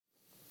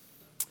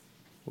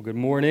Well, good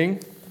morning.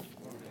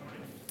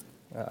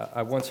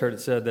 I once heard it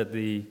said that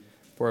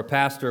for a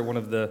pastor, one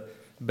of the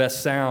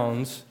best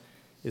sounds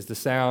is the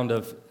sound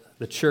of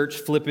the church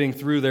flipping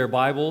through their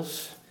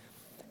Bibles.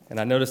 And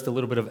I noticed a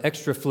little bit of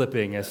extra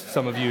flipping as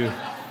some of you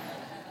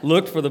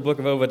looked for the book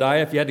of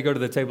Obadiah. If you had to go to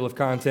the table of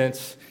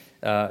contents,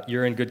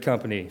 you're in good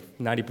company.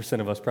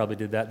 90% of us probably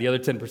did that. The other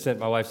 10%,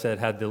 my wife said,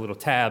 had the little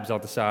tabs on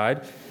the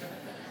side.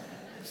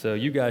 So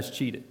you guys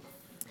cheated.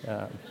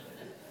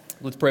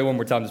 Let's pray one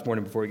more time this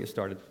morning before we get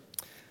started.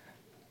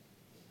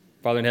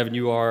 Father in heaven,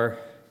 you are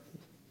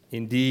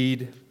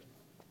indeed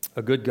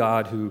a good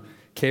God who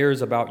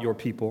cares about your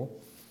people.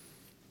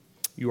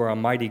 You are a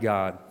mighty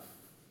God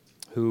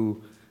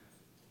who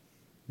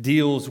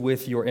deals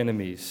with your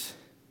enemies.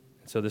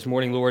 So this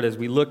morning, Lord, as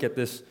we look at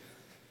this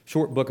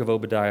short book of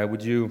Obadiah,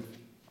 would you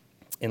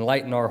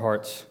enlighten our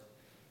hearts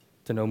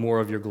to know more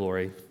of your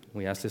glory?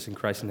 We ask this in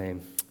Christ's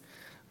name.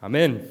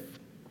 Amen.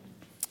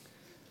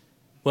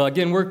 Well,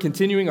 again, we're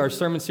continuing our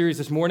sermon series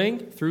this morning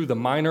through the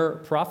minor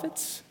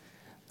prophets.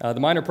 The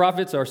minor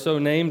prophets are so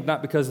named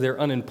not because they're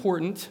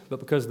unimportant, but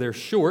because they're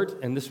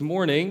short. And this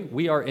morning,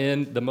 we are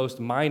in the most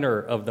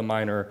minor of the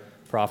minor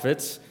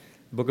prophets,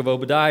 the book of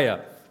Obadiah.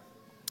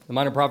 The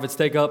minor prophets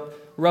take up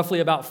roughly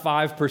about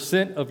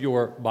 5% of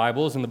your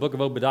Bibles, and the book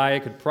of Obadiah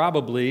could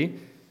probably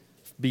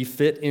be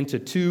fit into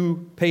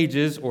 2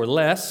 pages or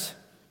less.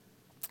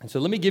 And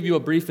so let me give you a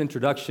brief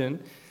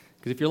introduction,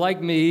 because if you're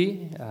like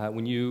me,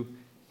 when you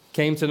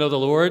came to know the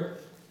Lord,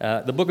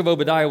 the book of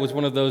Obadiah was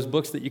one of those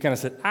books that you kind of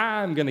said,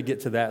 I'm going to get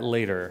to that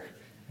later,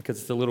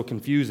 because it's a little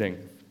confusing.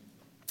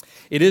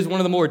 It is one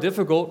of the more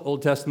difficult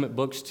Old Testament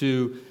books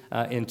to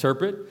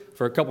interpret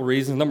for a couple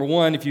reasons. Number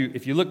one, if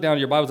you look down at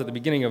your Bibles at the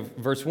beginning of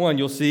verse 1,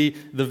 you'll see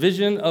the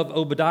vision of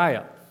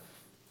Obadiah.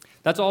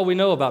 That's all we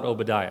know about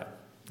Obadiah,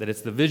 that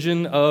it's the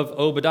vision of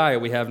Obadiah.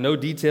 We have no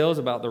details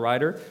about the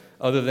writer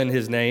other than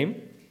his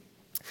name.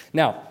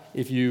 Now,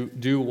 if you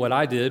do what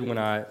I did when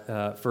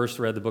I first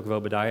read the book of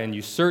Obadiah and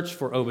you search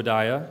for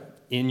Obadiah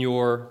in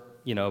your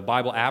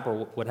Bible app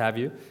or what have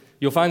you,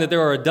 you'll find that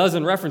there are a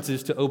dozen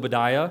references to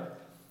Obadiah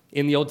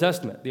in the Old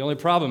Testament. The only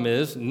problem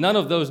is none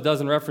of those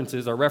dozen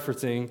references are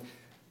referencing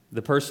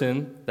the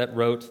person that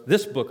wrote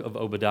this book of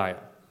Obadiah.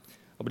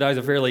 Obadiah is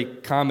a fairly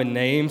common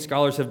name.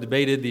 Scholars have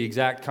debated the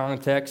exact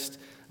context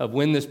of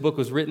when this book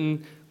was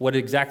written, what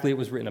exactly it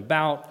was written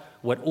about,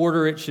 what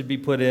order it should be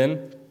put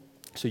in.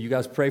 So you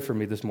guys pray for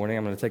me this morning.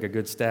 I'm going to take a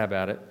good stab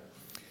at it.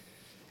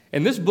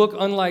 And this book,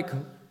 unlike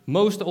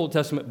most Old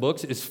Testament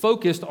books, is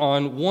focused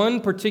on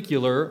one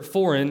particular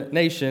foreign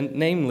nation,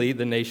 namely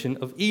the nation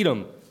of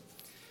Edom.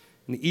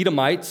 And the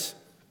Edomites,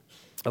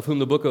 of whom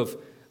the book of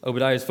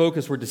Obadiah is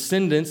focused, were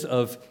descendants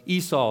of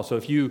Esau. So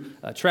if you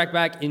track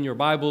back in your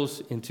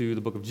Bibles into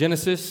the book of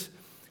Genesis,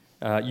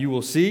 you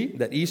will see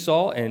that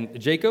Esau and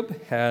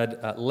Jacob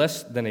had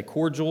less than a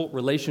cordial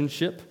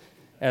relationship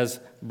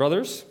as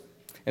brothers.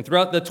 And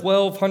throughout the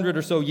 1,200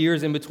 or so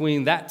years in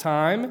between that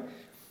time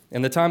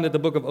and the time that the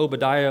book of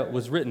Obadiah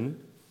was written,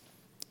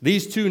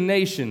 these two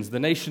nations, the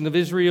nation of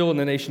Israel and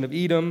the nation of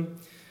Edom,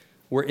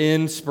 were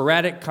in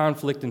sporadic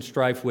conflict and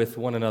strife with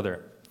one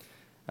another.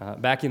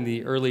 Back in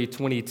the early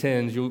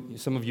 2010s,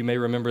 some of you may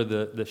remember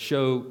the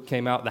show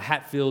came out, The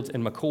Hatfields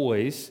and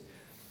McCoys.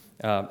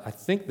 I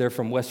think they're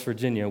from West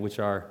Virginia, which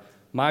are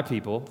my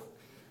people.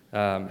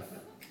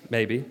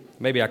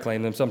 Maybe I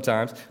claim them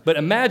sometimes. But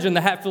imagine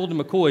the Hatfield and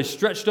McCoys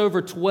stretched over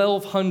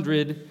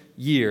 1,200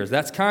 years.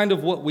 That's kind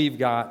of what we've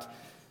got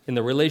in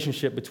the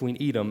relationship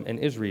between Edom and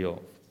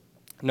Israel.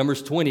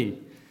 Numbers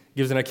 20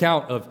 gives an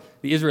account of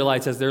the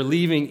Israelites as they're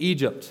leaving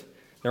Egypt.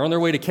 They're on their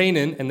way to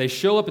Canaan, and they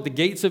show up at the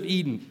gates of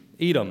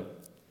Edom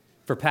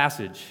for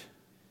passage.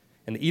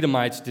 And the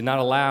Edomites did not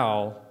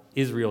allow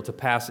Israel to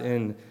pass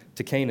in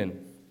to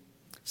Canaan.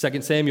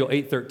 2 Samuel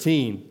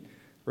 8:13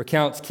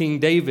 recounts King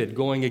David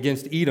going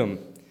against Edom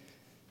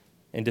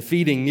and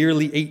defeating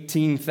nearly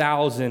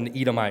 18,000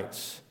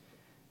 Edomites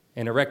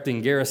and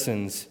erecting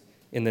garrisons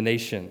in the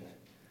nation.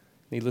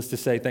 Needless to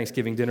say,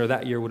 Thanksgiving dinner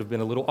that year would have been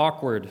a little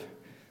awkward.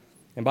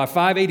 And by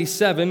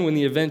 587, when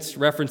the events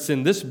referenced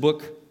in this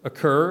book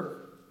occur,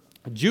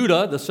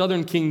 Judah, the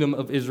southern kingdom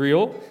of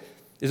Israel,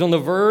 is on the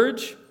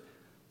verge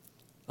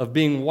of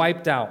being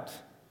wiped out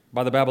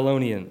by the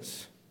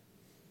Babylonians.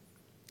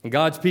 And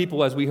God's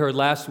people, as we heard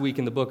last week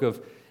in the book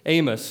of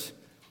Amos,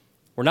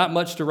 were not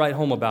much to write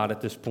home about at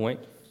this point.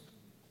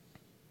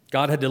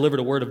 God had delivered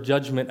a word of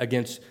judgment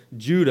against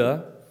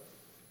Judah,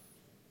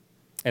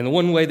 and the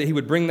one way that he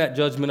would bring that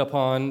judgment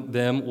upon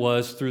them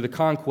was through the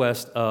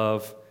conquest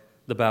of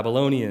the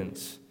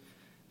Babylonians.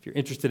 If you're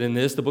interested in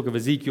this, the book of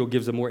Ezekiel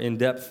gives a more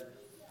in-depth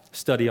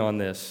study on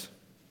this.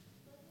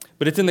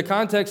 But it's in the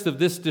context of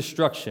this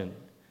destruction,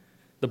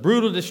 the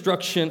brutal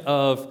destruction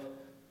of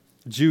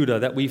Judah,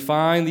 that we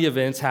find the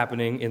events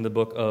happening in the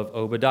book of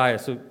Obadiah.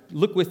 So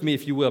look with me,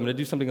 if you will. I'm going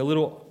to do something a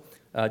little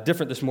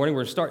different this morning.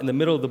 We're going to start in the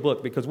middle of the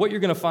book, because what you're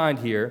going to find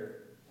here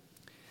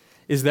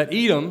is that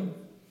Edom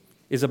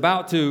is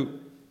about to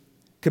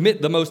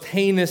commit the most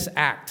heinous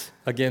act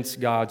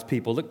against God's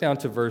people. Look down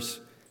to verse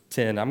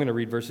 10. I'm going to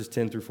read verses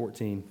 10 through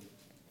 14.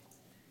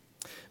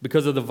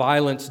 Because of the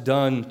violence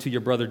done to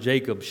your brother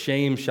Jacob,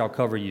 shame shall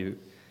cover you,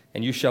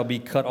 and you shall be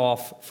cut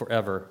off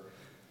forever.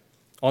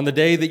 On the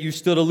day that you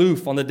stood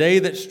aloof, on the day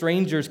that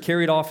strangers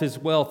carried off his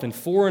wealth and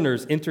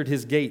foreigners entered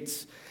his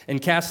gates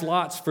and cast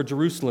lots for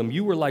Jerusalem,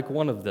 you were like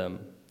one of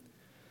them.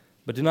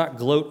 But do not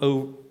gloat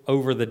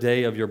over the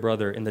day of your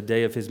brother in the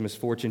day of his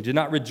misfortune. Do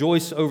not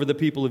rejoice over the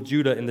people of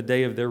Judah in the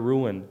day of their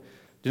ruin.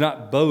 Do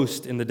not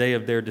boast in the day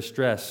of their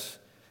distress.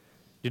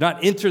 Do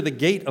not enter the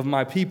gate of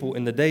my people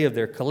in the day of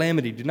their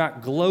calamity. Do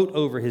not gloat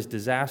over his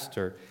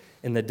disaster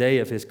in the day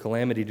of his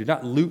calamity. Do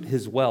not loot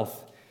his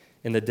wealth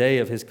in the day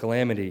of his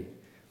calamity.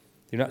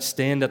 Do not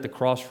stand at the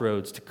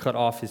crossroads to cut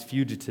off his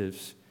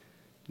fugitives.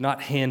 Do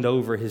not hand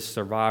over his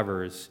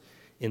survivors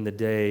in the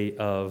day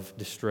of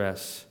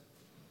distress.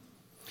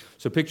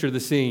 So picture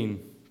the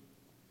scene.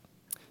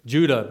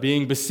 Judah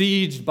being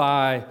besieged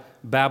by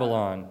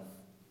Babylon.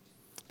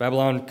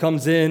 Babylon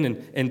comes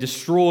in and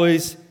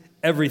destroys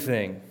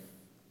everything.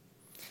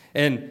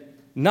 And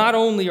not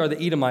only are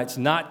the Edomites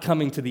not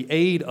coming to the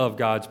aid of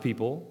God's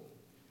people,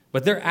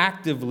 but they're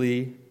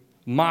actively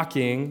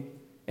mocking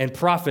and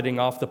profiting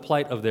off the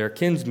plight of their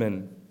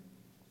kinsmen.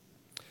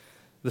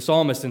 The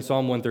psalmist in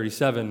Psalm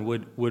 137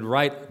 would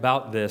write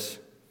about this.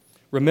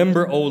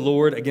 Remember, O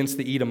Lord, against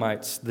the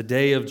Edomites, the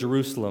day of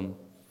Jerusalem,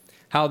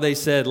 how they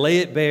said, lay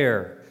it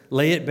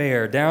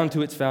bare, down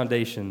to its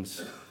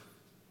foundations.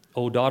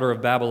 O daughter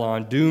of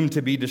Babylon, doomed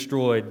to be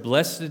destroyed,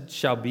 blessed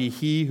shall be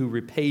he who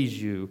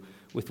repays you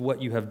with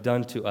what you have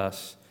done to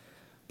us.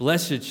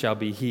 Blessed shall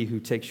be he who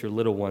takes your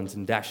little ones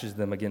and dashes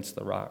them against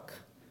the rock.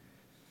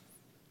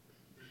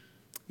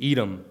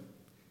 Edom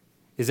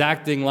is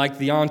acting like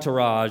the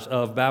entourage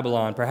of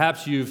Babylon.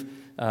 Perhaps you've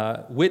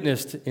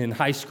witnessed in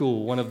high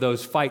school one of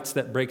those fights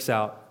that breaks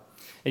out.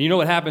 And you know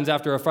what happens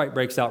after a fight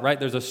breaks out, right?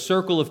 There's a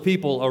circle of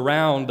people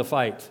around the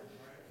fight.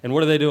 And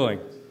what are they doing?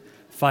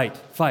 Fight,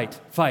 fight,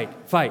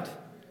 fight, fight,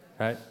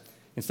 right?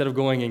 Instead of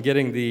going and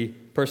getting the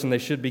person they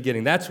should be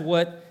getting. That's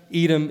what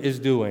Edom is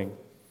doing.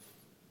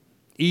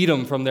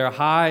 Edom, from their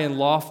high and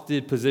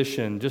lofted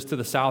position just to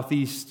the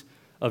southeast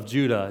of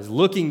Judah, is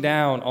looking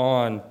down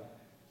on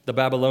the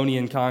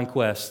Babylonian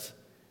conquest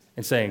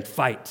and saying,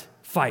 fight,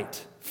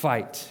 fight,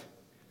 fight.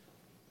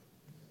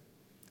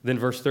 Then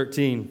verse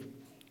 13,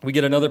 we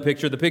get another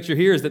picture. The picture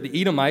here is that the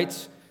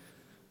Edomites,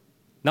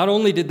 not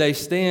only did they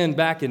stand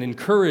back and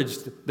encourage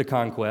the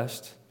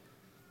conquest,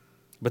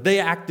 but they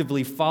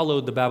actively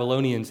followed the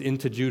Babylonians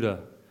into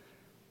Judah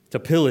to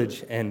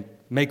pillage and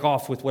make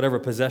off with whatever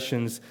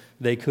possessions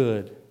they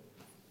could.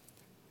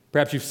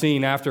 Perhaps you've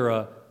seen after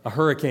a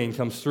hurricane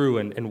comes through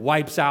and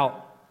wipes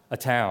out a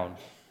town,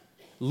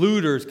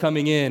 looters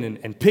coming in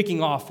and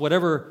picking off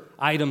whatever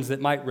items that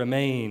might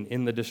remain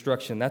in the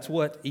destruction. That's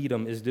what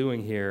Edom is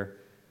doing here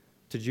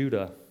to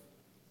Judah.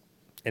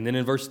 And then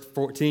in verse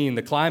 14,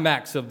 the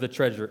climax of the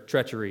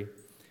treachery.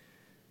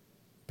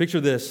 Picture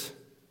this.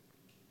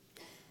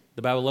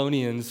 The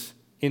Babylonians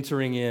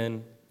entering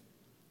in,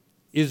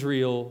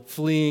 Israel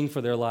fleeing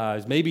for their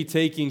lives, maybe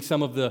taking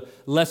some of the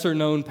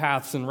lesser-known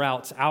paths and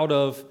routes out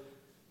of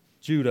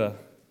Judah,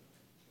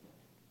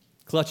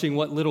 clutching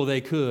what little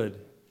they could,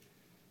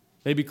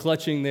 maybe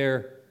clutching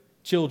their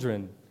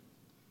children.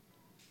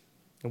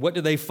 And what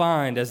do they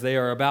find as they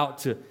are about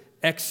to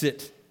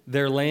exit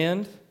their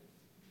land?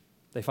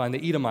 They find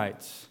the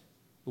Edomites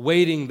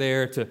waiting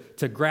there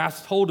to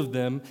grasp hold of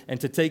them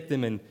and to take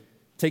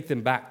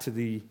them back to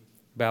the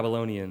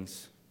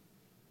Babylonians.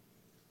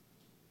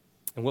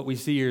 And what we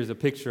see here is a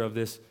picture of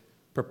this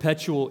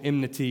perpetual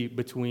enmity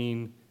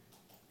between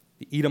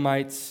the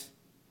Edomites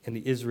and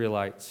the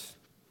Israelites.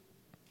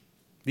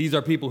 These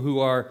are people who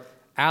are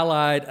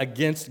allied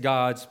against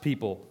God's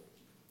people.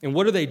 And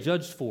what are they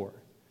judged for?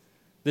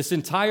 This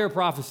entire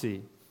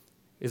prophecy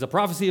is a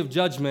prophecy of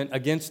judgment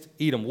against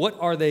Edom. What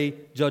are they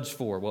judged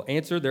for? Well,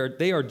 answer,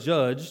 they are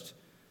judged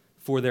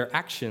for their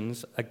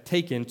actions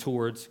taken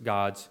towards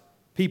God's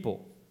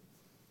people.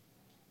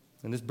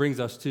 And this brings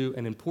us to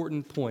an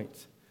important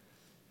point.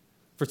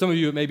 For some of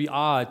you, it may be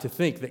odd to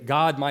think that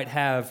God might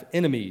have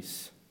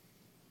enemies.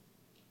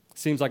 It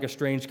seems like a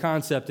strange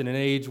concept in an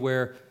age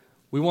where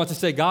we want to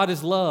say God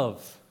is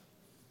love,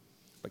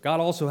 but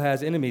God also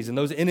has enemies, and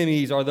those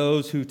enemies are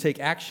those who take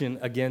action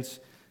against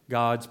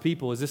God's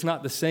people. Is this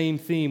not the same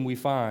theme we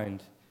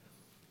find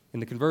in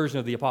the conversion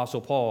of the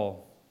Apostle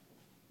Paul?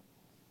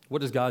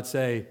 What does God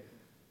say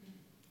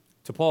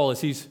to Paul as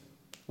he's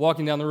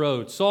walking down the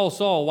road? Saul,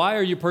 Saul, why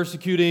are you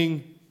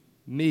persecuting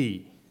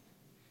me?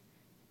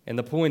 And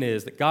the point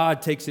is that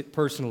God takes it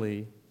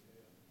personally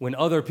when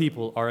other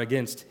people are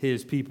against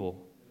his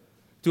people.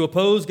 To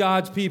oppose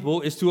God's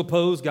people is to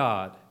oppose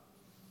God.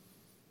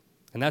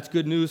 And that's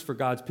good news for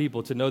God's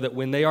people to know that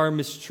when they are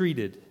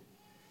mistreated,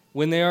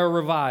 when they are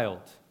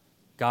reviled,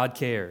 God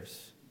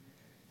cares.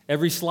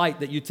 Every slight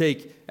that you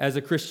take as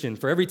a Christian,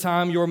 for every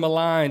time you're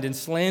maligned and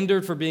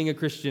slandered for being a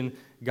Christian,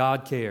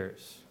 God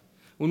cares.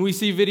 When we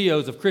see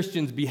videos of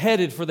Christians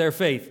beheaded for their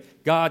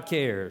faith, God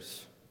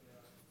cares.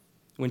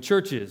 When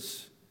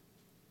churches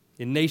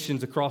in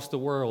nations across the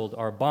world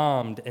are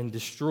bombed and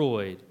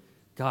destroyed,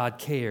 God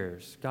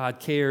cares. God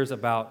cares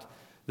about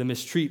the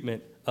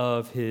mistreatment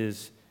of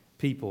his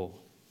people.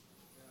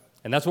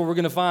 And that's what we're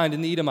going to find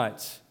in the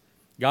Edomites.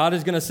 God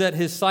is going to set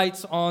his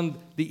sights on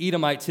the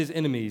Edomites, his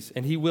enemies,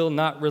 and he will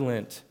not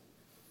relent.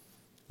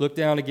 Look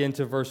down again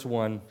to verse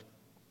 1.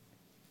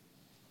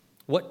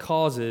 What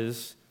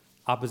causes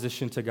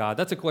opposition to God?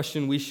 That's a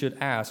question we should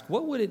ask.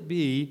 What would it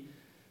be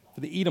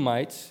for the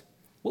Edomites?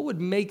 What would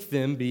make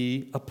them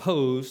be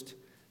opposed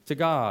to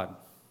God?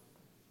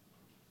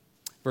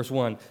 Verse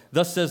 1,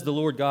 thus says the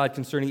Lord God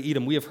concerning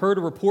Edom, we have heard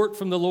a report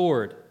from the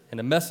Lord,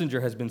 and a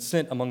messenger has been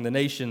sent among the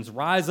nations.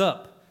 Rise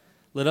up,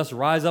 let us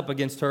rise up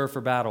against her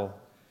for battle.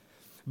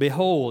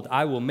 Behold,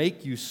 I will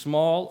make you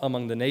small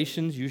among the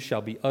nations, you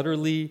shall be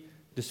utterly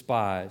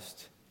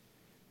despised.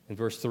 And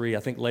verse 3, I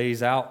think,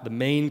 lays out the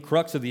main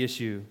crux of the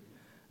issue.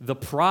 The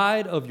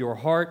pride of your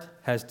heart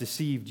has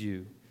deceived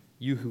you,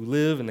 you who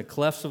live in the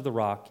clefts of the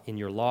rock in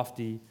your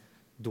lofty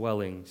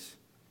dwellings.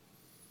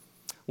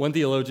 One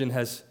theologian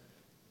has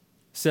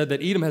said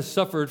that Edom has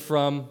suffered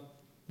from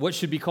what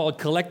should be called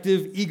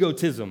collective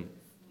egotism.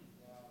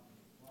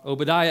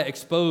 Obadiah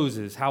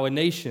exposes how a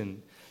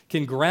nation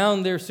can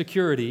ground their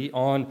security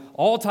on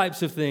all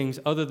types of things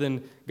other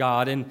than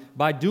God, and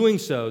by doing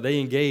so,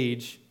 they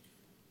engage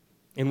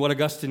in what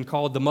Augustine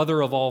called the mother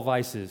of all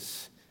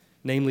vices,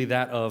 namely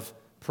that of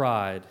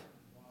pride.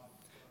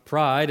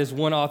 Pride, as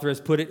one author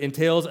has put it,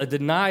 entails a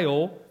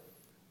denial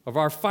of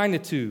our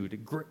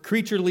finitude,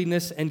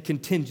 creatureliness, and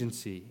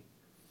contingency.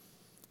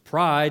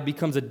 Pride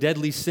becomes a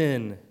deadly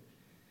sin.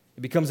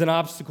 It becomes an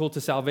obstacle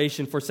to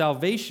salvation, for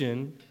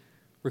salvation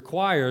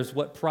requires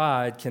what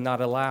pride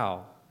cannot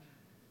allow,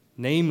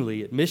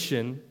 namely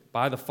admission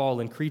by the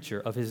fallen creature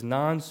of his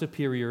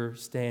non-superior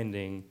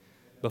standing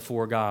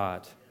before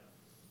God.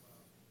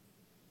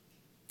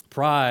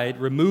 Pride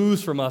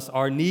removes from us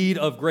our need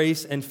of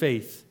grace and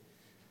faith.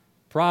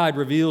 Pride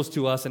reveals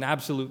to us an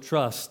absolute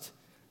trust,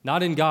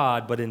 not in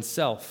God, but in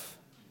self.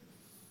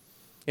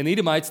 In the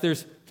Edomites,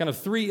 there's kind of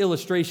three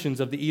illustrations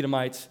of the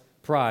Edomites'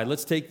 pride.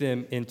 Let's take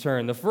them in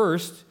turn. The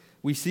first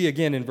we see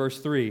again in verse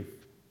 3.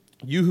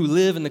 You who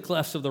live in the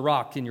clefts of the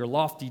rock in your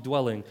lofty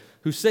dwelling,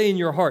 who say in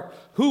your heart,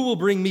 who will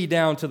bring me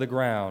down to the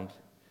ground?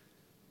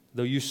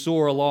 Though you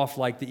soar aloft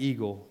like the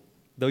eagle,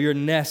 though your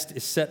nest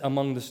is set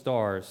among the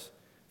stars,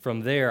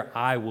 from there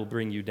I will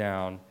bring you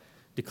down,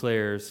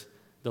 declares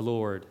the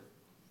Lord.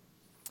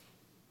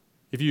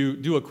 If you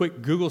do a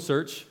quick Google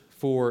search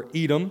for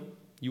Edom,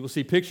 you will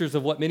see pictures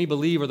of what many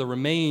believe are the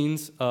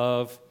remains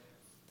of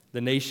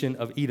the nation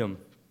of Edom.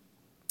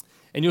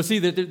 And you'll see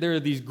that there are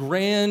these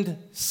grand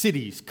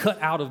cities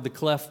cut out of the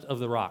cleft of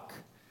the rock.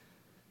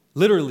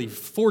 Literally,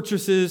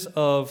 fortresses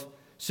of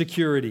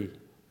security,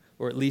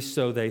 or at least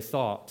so they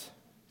thought.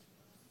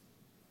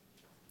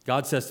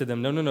 God says to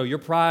them, no, your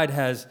pride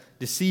has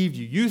deceived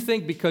you. You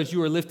think because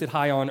you are lifted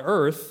high on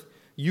earth,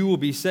 you will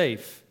be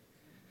safe.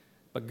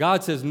 But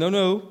God says,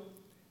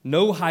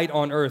 no height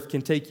on earth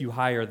can take you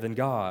higher than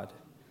God.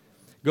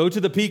 Go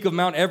to the peak of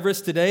Mount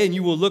Everest today, and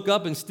you will look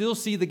up and still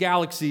see the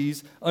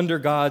galaxies under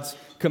God's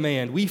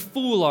command. We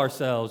fool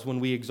ourselves when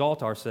we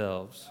exalt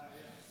ourselves.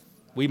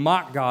 We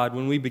mock God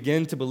when we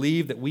begin to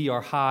believe that we are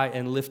high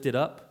and lifted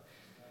up.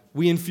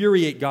 We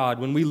infuriate God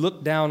when we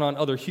look down on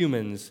other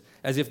humans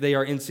as if they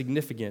are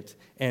insignificant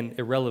and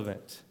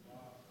irrelevant.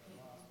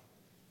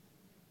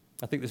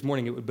 I think this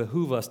morning it would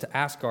behoove us to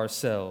ask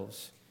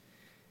ourselves,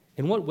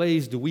 in what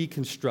ways do we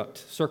construct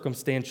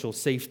circumstantial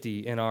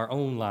safety in our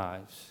own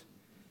lives?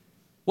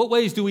 What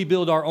ways do we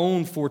build our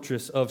own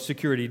fortress of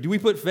security? Do we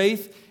put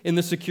faith in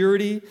the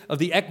security of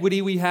the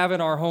equity we have in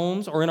our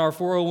homes or in our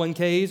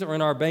 401ks or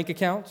in our bank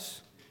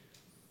accounts?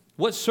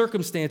 What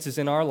circumstances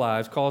in our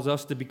lives cause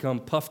us to become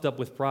puffed up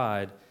with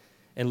pride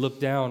and look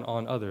down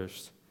on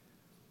others?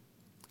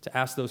 To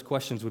ask those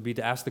questions would be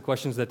to ask the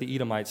questions that the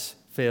Edomites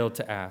failed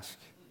to ask.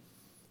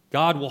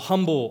 God will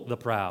humble the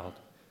proud.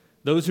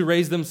 Those who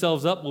raise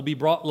themselves up will be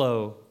brought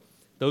low.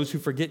 Those who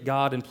forget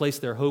God and place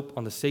their hope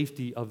on the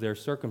safety of their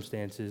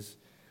circumstances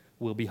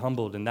will be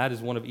humbled. And that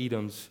is one of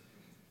Edom's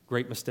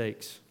great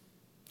mistakes.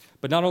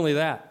 But not only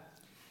that,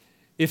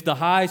 if the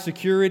high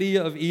security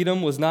of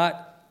Edom was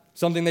not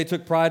something they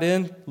took pride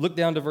in, look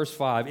down to verse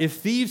 5. If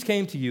thieves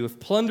came to you, if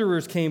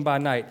plunderers came by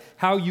night,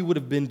 how you would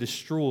have been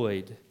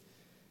destroyed.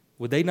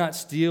 Would they not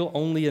steal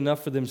only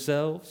enough for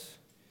themselves?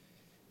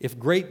 If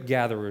grape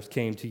gatherers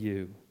came to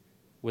you,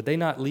 would they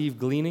not leave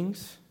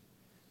gleanings?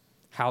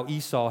 How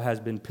Esau has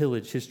been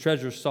pillaged, his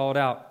treasures sought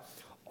out.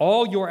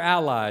 All your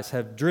allies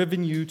have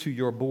driven you to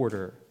your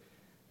border.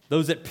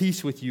 Those at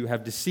peace with you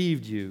have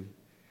deceived you.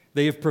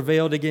 They have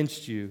prevailed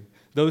against you.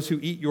 Those who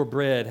eat your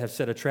bread have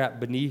set a trap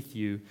beneath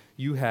you.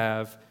 You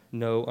have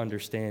no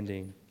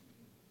understanding.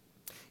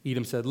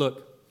 Edom said,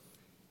 look,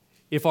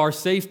 if our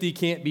safety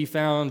can't be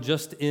found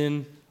just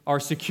in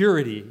our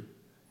security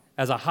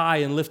as a high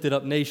and lifted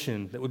up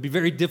nation that would be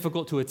very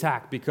difficult to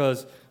attack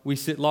because we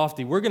sit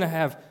lofty, we're going to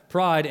have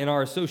pride in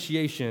our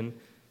association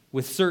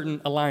with certain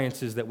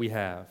alliances that we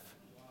have.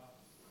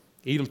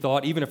 Edom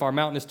thought, even if our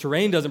mountainous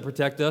terrain doesn't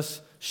protect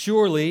us,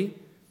 surely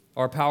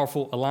our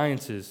powerful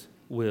alliances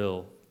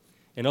will.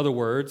 In other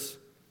words,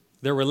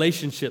 Their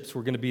relationships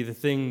were going to be the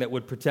thing that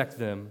would protect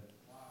them.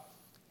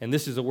 And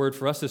this is a word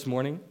for us this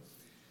morning.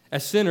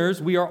 As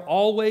sinners, we are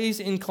always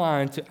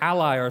inclined to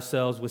ally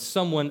ourselves with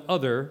someone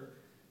other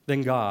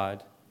than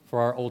God for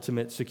our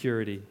ultimate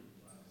security.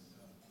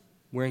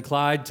 We're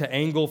inclined to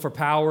angle for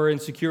power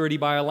and security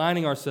by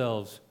aligning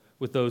ourselves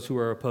with those who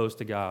are opposed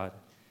to God.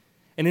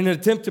 And in an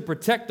attempt to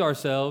protect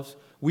ourselves,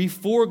 we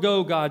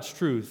forego God's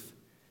truth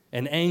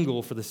and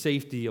angle for the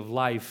safety of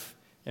life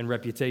and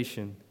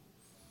reputation.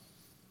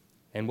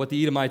 And what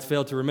the Edomites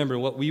failed to remember,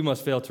 what we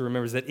must fail to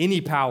remember, is that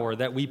any power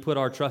that we put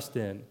our trust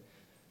in,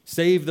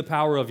 save the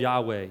power of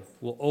Yahweh,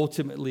 will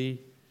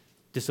ultimately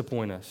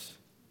disappoint us.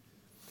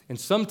 And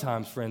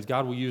sometimes, friends,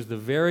 God will use the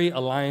very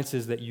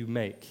alliances that you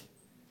make,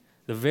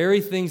 the very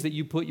things that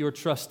you put your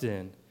trust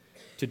in,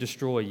 to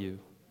destroy you.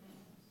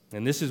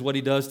 And this is what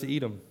he does to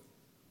Edom.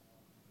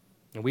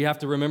 And we have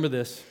to remember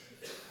this.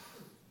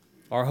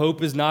 Our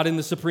hope is not in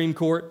the Supreme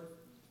Court.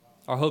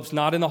 Our hope's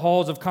not in the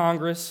halls of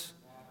Congress.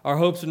 Our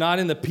hopes are not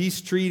in the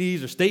peace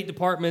treaties or state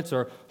departments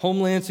or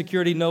homeland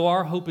security. No,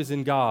 our hope is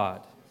in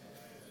God.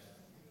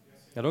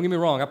 Now, don't get me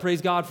wrong. I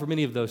praise God for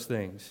many of those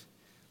things.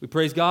 We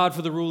praise God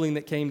for the ruling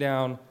that came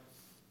down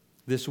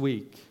this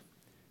week.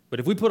 But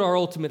if we put our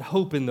ultimate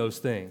hope in those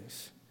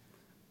things,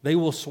 they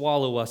will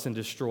swallow us and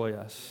destroy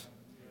us.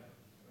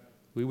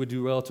 We would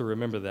do well to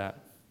remember that.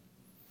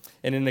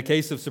 And in the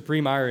case of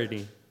supreme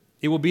irony,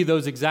 it will be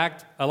those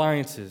exact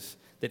alliances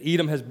that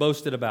Edom has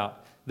boasted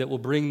about that will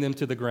bring them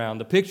to the ground.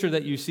 The picture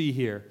that you see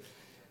here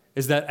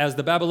is that as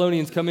the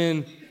Babylonians come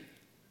in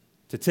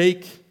to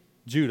take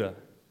Judah,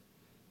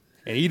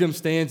 and Edom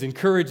stands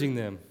encouraging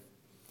them,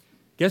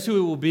 guess who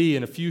it will be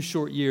in a few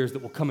short years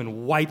that will come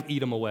and wipe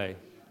Edom away?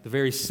 The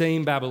very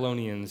same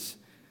Babylonians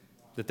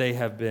that they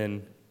have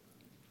been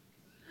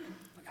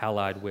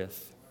allied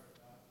with.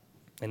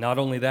 And not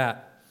only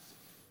that,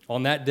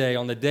 on that day,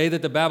 on the day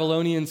that the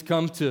Babylonians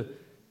come to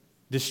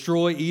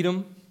destroy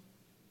Edom,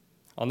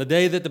 on the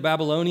day that the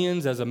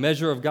Babylonians, as a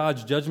measure of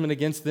God's judgment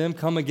against them,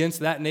 come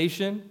against that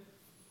nation,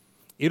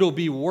 it'll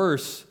be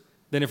worse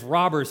than if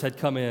robbers had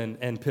come in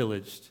and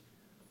pillaged.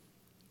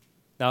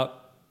 Now,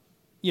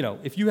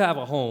 if you have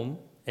a home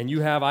and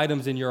you have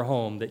items in your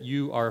home that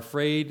you are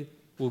afraid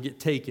will get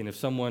taken if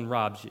someone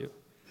robs you,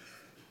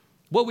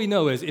 what we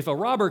know is if a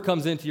robber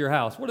comes into your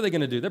house, what are they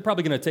going to do? They're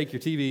probably going to take your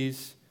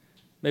TVs,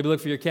 maybe look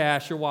for your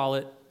cash, your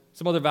wallet,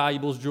 some other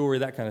valuables, jewelry,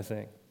 that kind of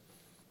thing.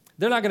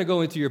 They're not going to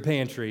go into your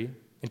pantry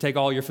and take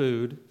all your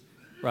food,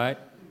 right?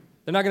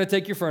 They're not going to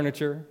take your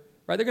furniture,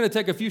 right? They're going to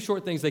take a few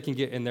short things they can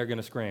get, and they're going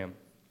to scram.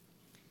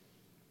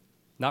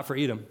 Not for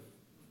Edom.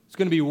 It's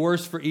going to be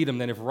worse for Edom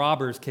than if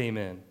robbers came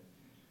in.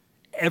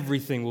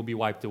 Everything will be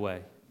wiped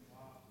away.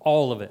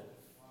 All of it.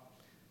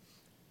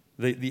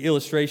 The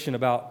illustration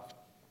about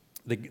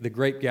the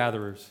grape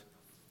gatherers.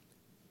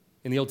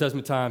 In the Old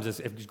Testament times,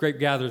 if grape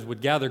gatherers would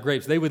gather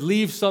grapes, they would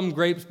leave some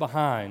grapes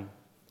behind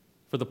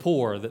for the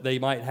poor, that they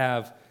might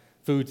have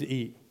food to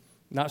eat.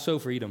 Not so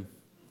for Edom.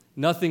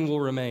 Nothing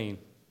will remain.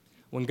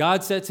 When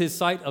God sets his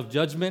sight of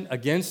judgment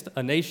against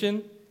a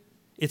nation,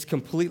 it's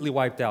completely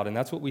wiped out, and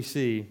that's what we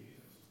see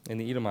in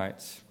the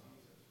Edomites.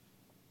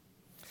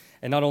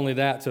 And not only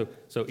that,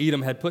 so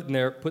Edom had put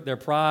their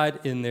pride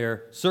in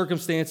their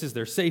circumstances,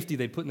 their safety.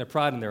 They'd put in their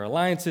pride in their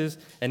alliances.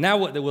 And now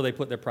what will they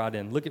put their pride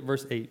in? Look at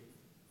verse 8.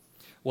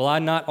 Will I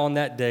not on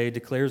that day,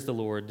 declares the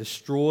Lord,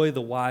 destroy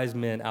the wise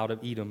men out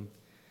of Edom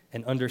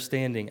and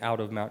understanding out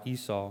of Mount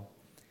Esau?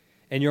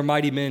 And your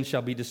mighty men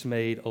shall be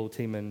dismayed, O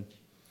Teman,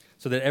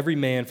 so that every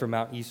man from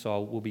Mount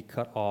Esau will be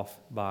cut off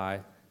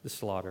by the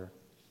slaughter.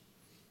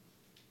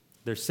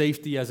 Their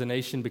safety as a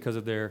nation because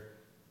of their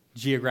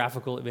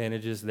geographical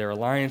advantages, their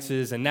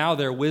alliances, and now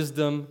their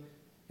wisdom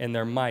and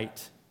their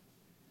might.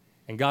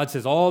 And God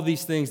says, all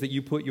these things that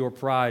you put your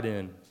pride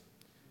in,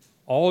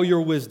 all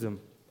your wisdom,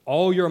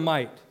 all your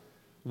might,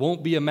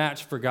 won't be a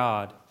match for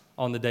God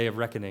on the day of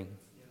reckoning.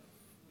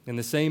 And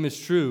the same is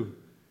true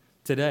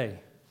today.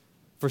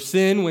 For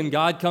sin, when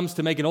God comes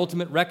to make an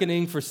ultimate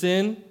reckoning for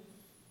sin,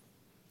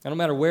 I don't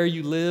matter where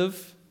you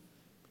live,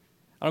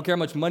 I don't care how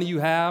much money you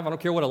have, I don't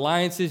care what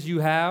alliances you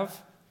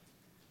have,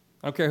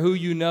 I don't care who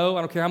you know, I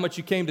don't care how much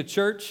you came to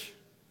church,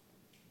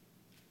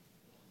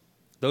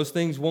 those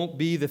things won't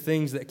be the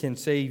things that can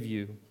save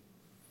you.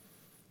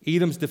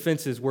 Edom's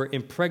defenses were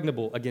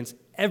impregnable against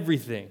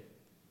everything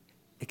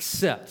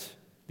except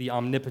the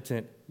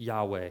omnipotent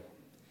Yahweh.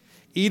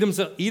 Edom's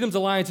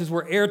alliances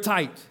were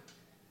airtight,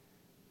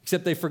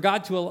 except they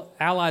forgot to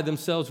ally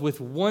themselves with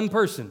one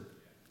person,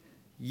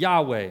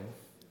 Yahweh.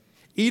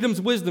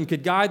 Edom's wisdom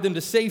could guide them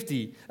to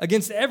safety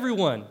against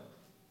everyone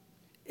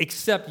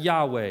except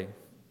Yahweh.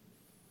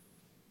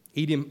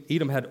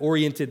 Edom had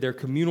oriented their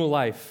communal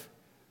life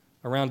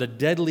around a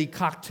deadly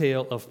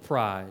cocktail of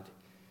pride.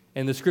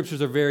 And the scriptures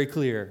are very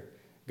clear.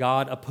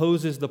 God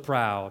opposes the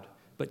proud,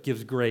 but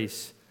gives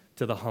grace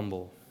to the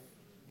humble.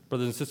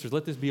 Brothers and sisters,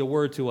 let this be a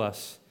word to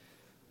us.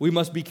 We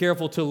must be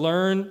careful to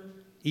learn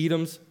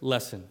Edom's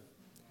lesson.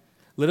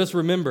 Let us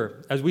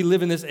remember, as we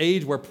live in this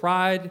age where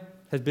pride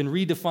has been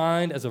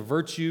redefined as a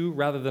virtue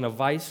rather than a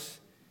vice,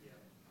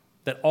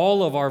 that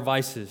all of our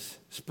vices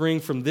spring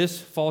from this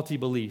faulty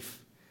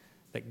belief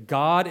that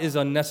God is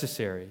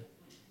unnecessary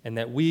and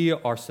that we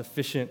are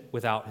sufficient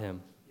without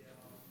him.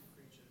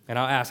 And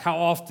I'll ask, how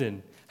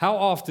often,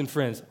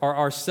 friends, are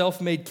our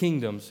self-made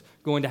kingdoms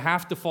going to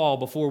have to fall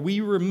before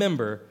we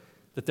remember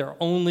that they're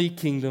only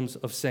kingdoms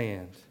of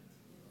sand?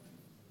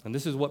 And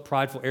this is what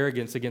prideful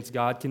arrogance against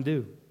God can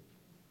do.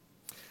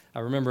 I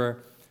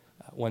remember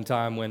one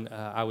time when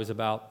I was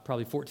about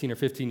probably 14 or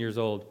 15 years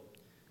old.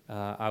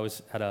 I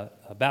was at a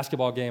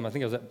basketball game. I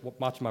think I was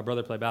watching my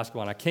brother play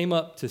basketball, and I came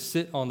up to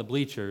sit on the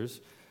bleachers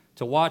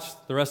to watch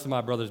the rest of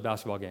my brother's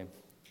basketball game.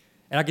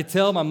 And I could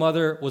tell my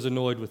mother was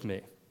annoyed with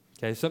me.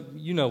 Okay, so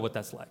you know what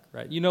that's like,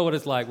 right? You know what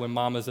it's like when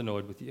mama's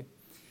annoyed with you.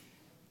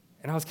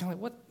 And I was kind of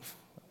like,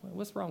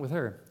 what's wrong with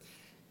her?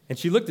 And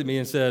she looked at me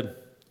and said,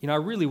 I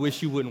really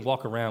wish you wouldn't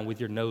walk around with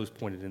your nose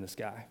pointed in the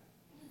sky.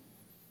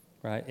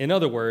 Right? In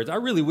other words, I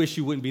really wish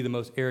you wouldn't be the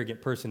most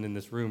arrogant person in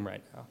this room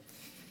right now.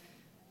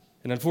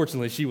 And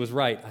unfortunately, she was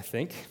right, I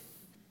think.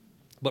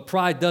 But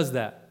pride does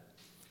that.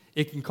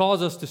 It can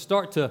cause us to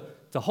start to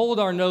hold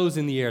our nose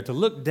in the air, to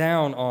look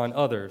down on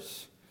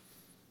others.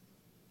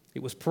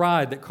 It was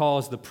pride that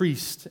caused the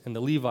priest and the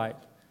Levite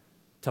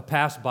to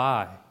pass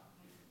by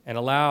and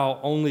allow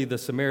only the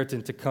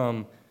Samaritan to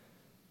come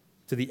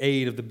to the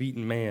aid of the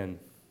beaten man.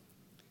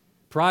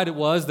 Pride it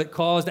was that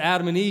caused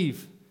Adam and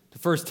Eve to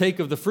first take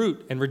of the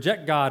fruit and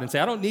reject God and say,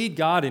 I don't need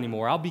God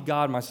anymore. I'll be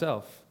God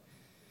myself.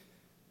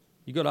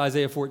 You go to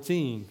Isaiah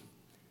 14.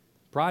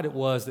 Pride it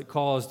was that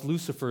caused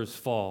Lucifer's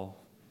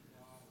fall.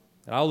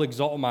 And I'll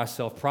exalt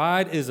myself.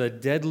 Pride is a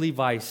deadly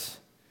vice.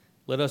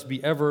 Let us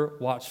be ever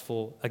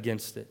watchful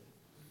against it.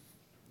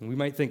 And we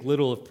might think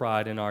little of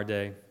pride in our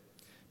day.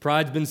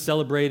 Pride's been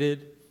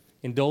celebrated,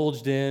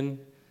 indulged in,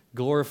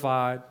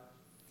 glorified.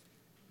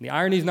 And the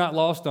irony is not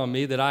lost on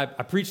me that I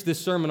preached this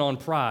sermon on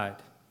pride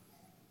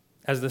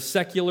as the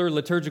secular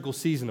liturgical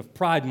season of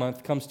Pride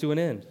Month comes to an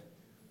end.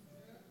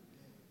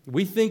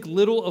 We think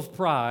little of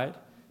pride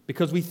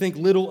because we think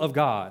little of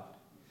God.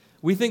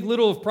 We think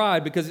little of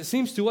pride because it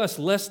seems to us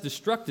less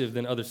destructive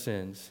than other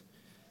sins.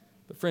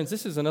 But friends,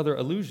 this is another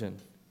illusion.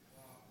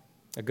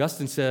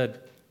 Augustine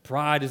said,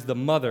 pride is the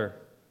mother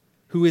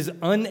who is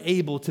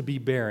unable to be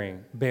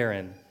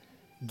barren,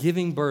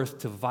 giving birth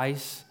to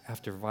vice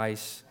after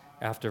vice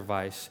after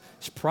vice.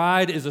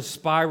 Pride is a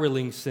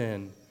spiraling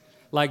sin.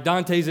 Like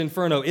Dante's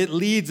Inferno, it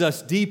leads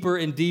us deeper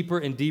and deeper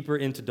and deeper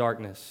into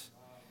darkness.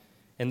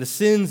 And the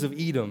sins of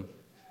Edom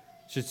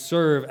should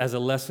serve as a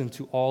lesson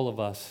to all of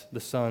us,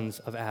 the sons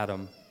of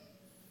Adam.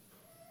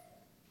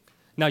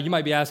 Now, you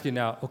might be asking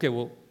now, okay,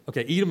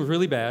 Edom is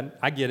really bad.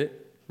 I get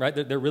it, right?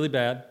 They're really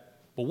bad.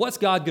 But what's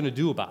God going to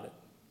do about it?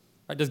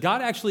 Right? Does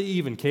God actually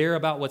even care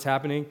about what's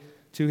happening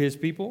to his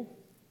people?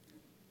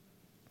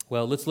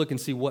 Well, let's look and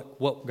see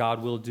what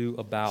God will do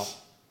about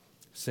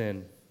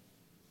sin.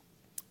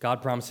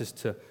 God promises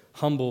to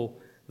humble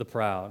the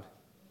proud.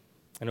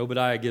 And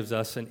Obadiah gives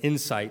us an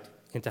insight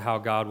into how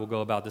God will go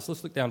about this.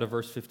 Let's look down to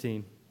verse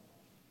 15.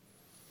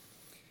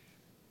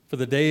 For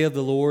the day of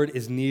the Lord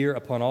is near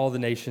upon all the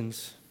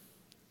nations.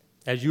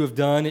 As you have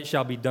done, it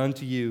shall be done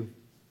to you.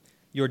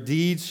 Your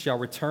deeds shall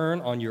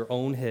return on your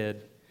own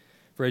head.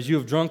 For as you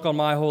have drunk on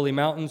my holy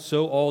mountain,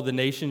 so all the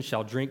nations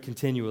shall drink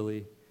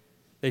continually.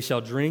 They shall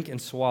drink and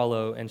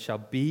swallow, and shall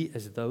be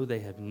as though they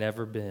had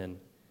never been.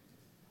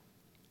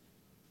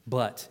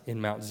 But in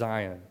Mount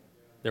Zion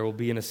there will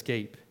be an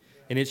escape,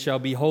 and it shall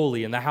be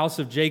holy, and the house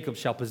of Jacob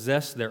shall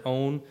possess their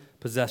own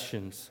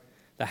possessions.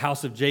 The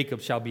house of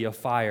Jacob shall be a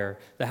fire,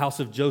 the house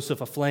of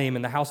Joseph a flame,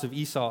 and the house of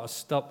Esau a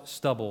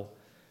stubble.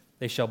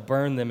 They shall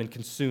burn them and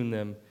consume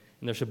them,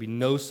 and there shall be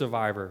no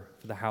survivor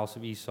for the house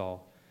of Esau,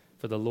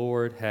 for the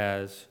Lord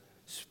has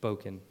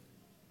spoken.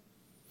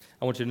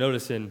 I want you to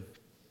notice in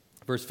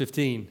verse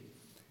 15,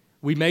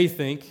 we may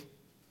think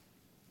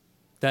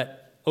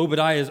that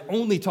Obadiah is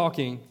only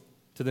talking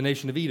to the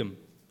nation of Edom.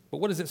 But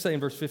what does it say in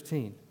verse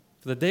 15?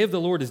 For the day of the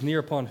Lord is near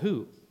upon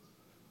who?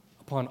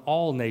 Upon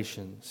all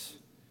nations.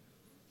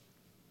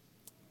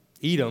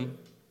 Edom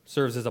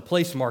serves as a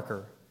place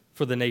marker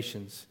for the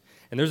nations.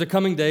 And there's a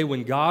coming day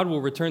when God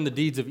will return the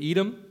deeds of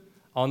Edom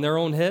on their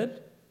own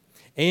head,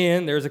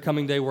 and there's a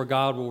coming day where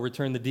God will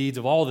return the deeds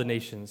of all the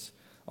nations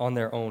on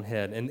their own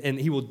head. And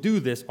he will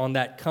do this on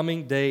that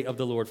coming day of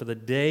the Lord, for the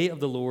day of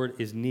the Lord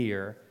is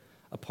near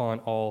upon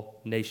all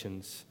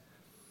nations.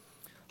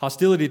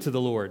 Hostility to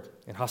the Lord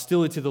and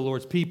hostility to the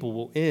Lord's people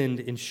will end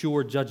in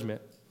sure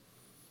judgment.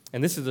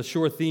 And this is a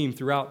sure theme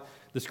throughout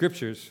the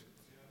Scriptures.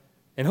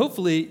 And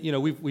hopefully,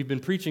 we've been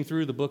preaching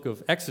through the book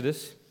of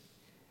Exodus,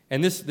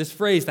 and this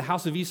phrase, the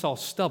house of Esau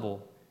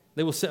stubble,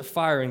 they will set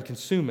fire and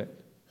consume it.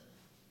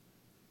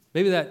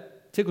 Maybe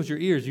that tickles your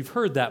ears. You've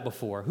heard that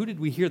before. Who did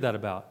we hear that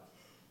about?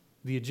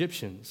 The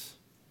Egyptians.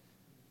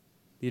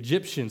 The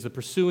Egyptians, the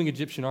pursuing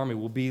Egyptian army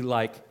will be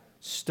like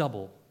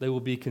stubble. They will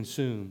be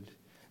consumed.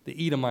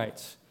 The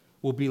Edomites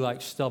will be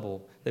like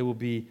stubble. They will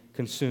be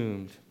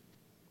consumed.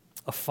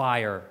 A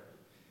fire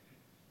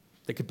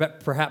that could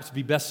perhaps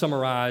be best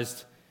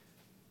summarized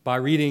by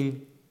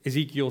reading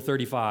Ezekiel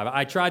 35.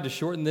 I tried to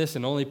shorten this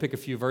and only pick a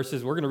few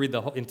verses. We're going to read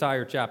the whole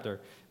entire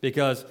chapter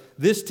because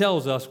this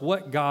tells us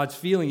what God's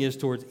feeling is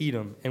towards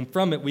Edom, and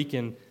from it we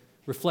can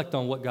reflect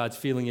on what God's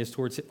feeling is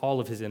towards all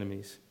of his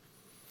enemies.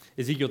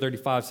 Ezekiel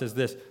 35 says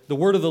this, "The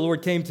word of the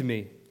Lord came to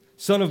me,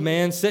 Son of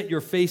man, set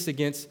your face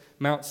against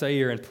Mount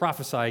Seir and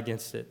prophesy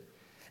against it,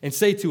 and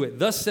say to it,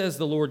 Thus says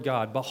the Lord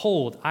God,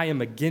 Behold, I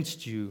am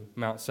against you,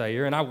 Mount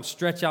Seir, and I will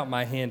stretch out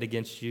my hand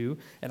against you,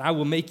 and I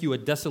will make you a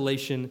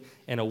desolation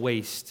and a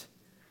waste.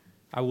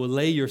 I will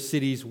lay your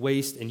cities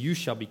waste, and you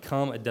shall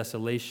become a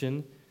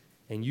desolation,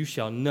 and you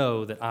shall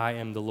know that I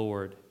am the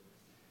Lord.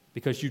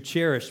 Because you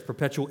cherished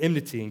perpetual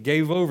enmity and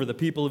gave over the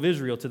people of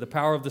Israel to the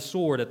power of the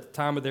sword at the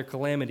time of their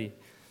calamity,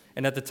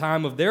 and at the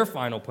time of their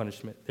final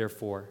punishment,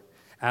 therefore,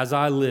 as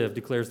I live,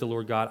 declares the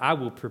Lord God, I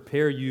will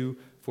prepare you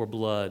for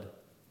blood,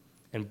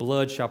 and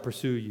blood shall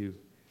pursue you.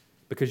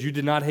 Because you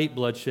did not hate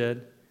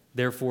bloodshed,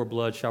 therefore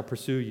blood shall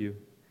pursue you.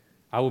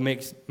 I will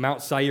make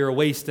Mount Seir a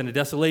waste and a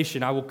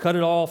desolation. I will cut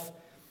it off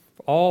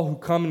for all who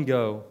come and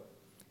go,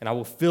 and I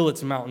will fill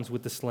its mountains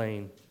with the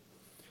slain.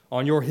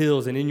 On your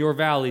hills and in your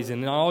valleys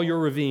and in all your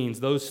ravines,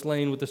 those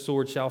slain with the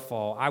sword shall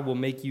fall. I will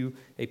make you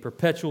a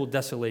perpetual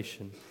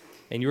desolation,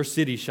 and your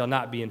cities shall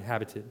not be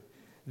inhabited.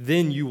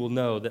 Then you will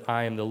know that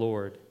I am the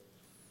Lord.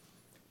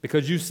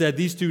 Because you said,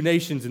 These two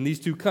nations and these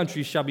two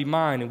countries shall be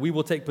mine, and we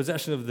will take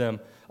possession of them,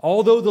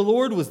 although the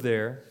Lord was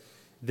there.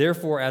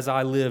 Therefore, as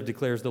I live,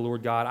 declares the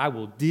Lord God, I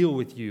will deal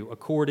with you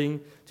according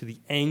to the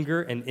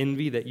anger and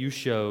envy that you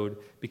showed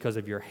because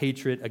of your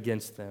hatred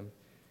against them.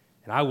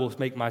 And I will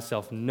make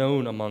myself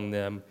known among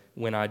them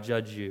when I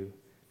judge you,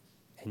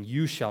 and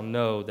you shall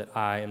know that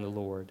I am the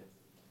Lord.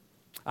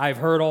 I have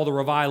heard all the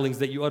revilings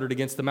that you uttered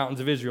against the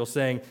mountains of Israel,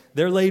 saying,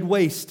 They're laid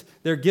waste,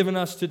 they're given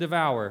us to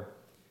devour.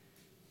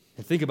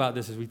 And think about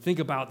this as we think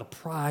about the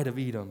pride of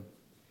Edom.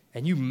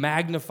 And you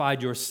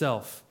magnified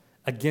yourself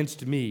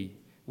against me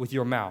with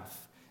your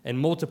mouth, and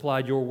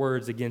multiplied your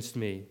words against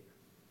me.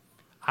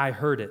 I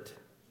heard it.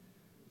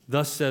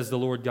 Thus says the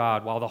Lord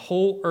God, while the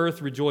whole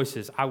earth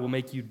rejoices, I will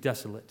make you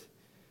desolate.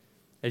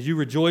 As you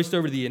rejoiced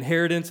over the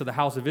inheritance of the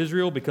house of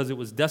Israel because it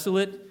was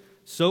desolate,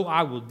 so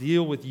I will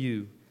deal with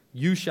you.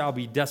 You shall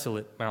be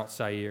desolate, Mount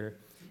Seir,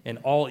 and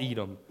all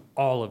Edom,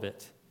 all of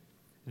it.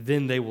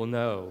 Then they will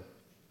know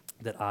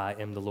that I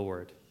am the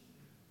Lord.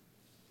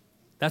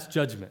 That's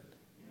judgment.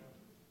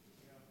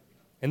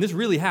 And this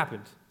really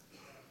happened.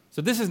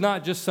 So this is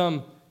not just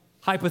some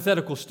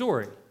hypothetical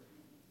story,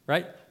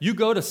 right? You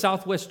go to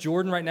southwest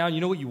Jordan right now, and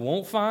you know what you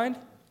won't find?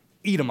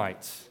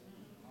 Edomites.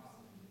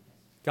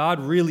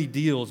 God really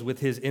deals with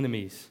his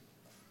enemies.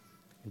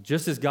 And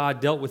just as God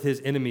dealt with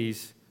his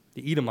enemies,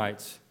 the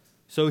Edomites,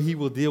 so he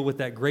will deal with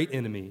that great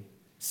enemy,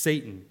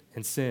 Satan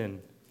and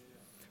sin.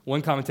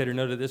 One commentator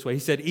noted it this way. He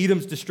said,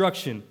 Edom's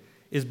destruction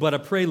is but a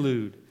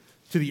prelude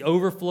to the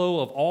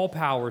overflow of all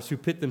powers who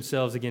pit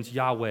themselves against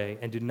Yahweh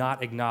and do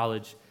not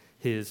acknowledge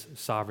his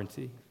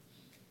sovereignty.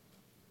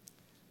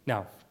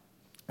 Now,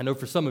 I know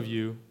for some of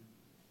you,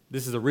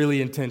 this is a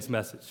really intense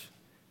message,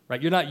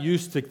 right? You're not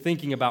used to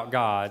thinking about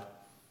God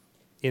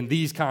in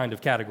these kind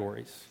of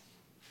categories.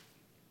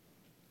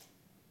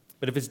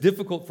 But if it's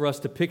difficult for us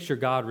to picture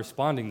God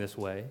responding this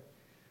way,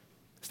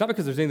 it's not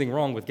because there's anything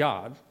wrong with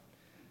God,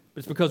 but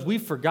it's because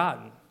we've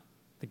forgotten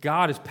that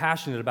God is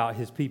passionate about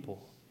his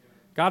people.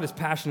 God is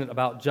passionate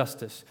about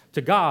justice.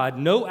 To God,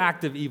 no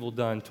act of evil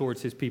done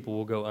towards his people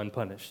will go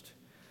unpunished.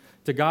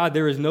 To God,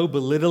 there is no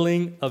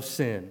belittling of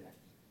sin,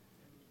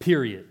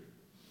 period.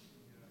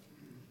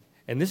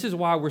 And this is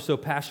why we're so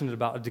passionate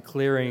about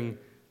declaring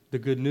the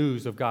good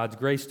news of God's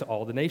grace to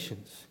all the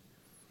nations.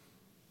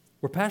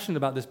 We're passionate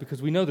about this because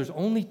we know there's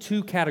only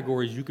two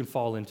categories you can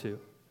fall into: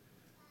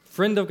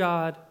 friend of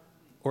God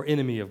or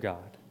enemy of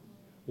God.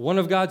 One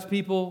of God's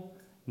people,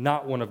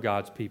 not one of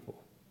God's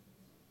people.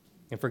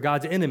 And for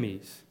God's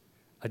enemies,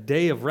 a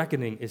day of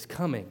reckoning is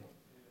coming.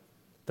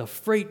 The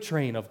freight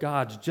train of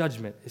God's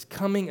judgment is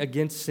coming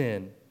against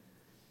sin.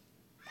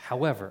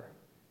 However,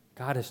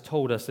 God has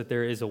told us that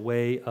there is a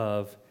way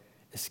of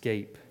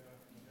escape.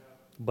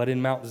 But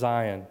in Mount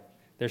Zion,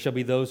 there shall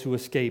be those who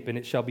escape, and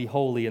it shall be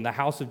holy, and the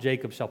house of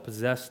Jacob shall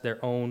possess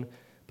their own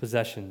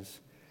possessions.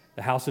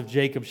 The house of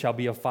Jacob shall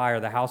be a fire,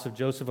 the house of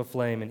Joseph a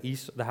flame, and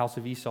the house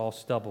of Esau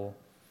stubble.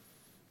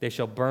 They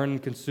shall burn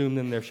and consume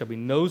them. There shall be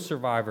no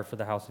survivor for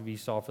the house of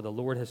Esau, for the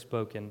Lord has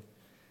spoken.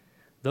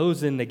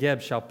 Those in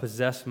Negeb shall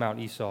possess Mount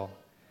Esau,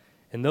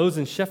 and those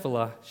in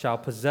Shephelah shall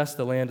possess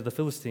the land of the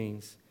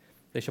Philistines.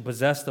 They shall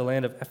possess the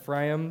land of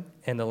Ephraim,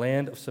 and the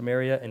land of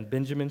Samaria, and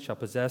Benjamin shall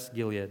possess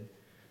Gilead.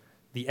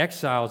 The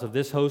exiles of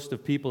this host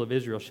of people of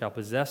Israel shall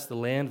possess the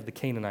land of the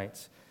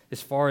Canaanites,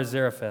 as far as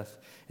Zarephath.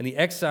 And the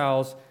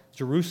exiles,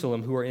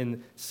 Jerusalem, who are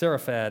in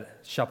Sarephat,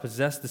 shall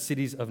possess the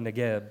cities of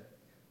Negeb.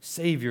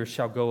 Saviors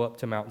shall go up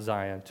to Mount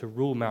Zion to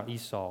rule Mount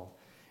Esau,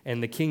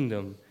 and the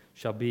kingdom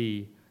shall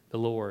be the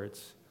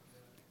Lord's.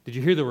 Did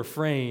you hear the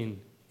refrain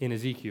in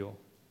Ezekiel?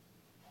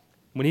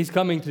 When he's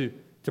coming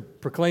to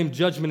proclaim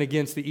judgment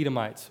against the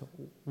Edomites,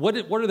 what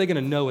are they going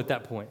to know at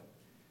that point?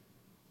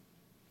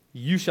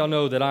 You shall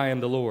know that I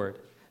am the Lord.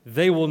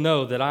 They will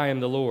know that I am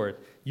the Lord.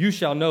 You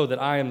shall know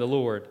that I am the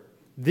Lord.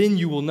 Then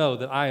you will know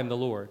that I am the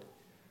Lord.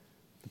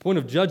 The point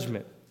of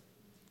judgment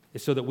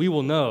is so that we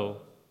will know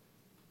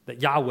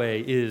that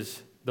Yahweh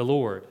is the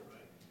Lord.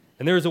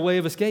 And there is a way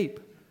of escape.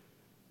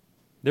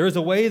 There is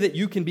a way that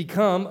you can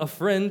become a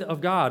friend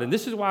of God. And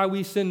this is why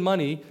we send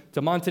money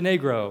to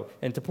Montenegro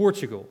and to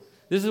Portugal.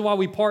 This is why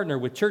we partner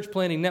with church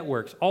planting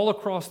networks all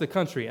across the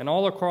country and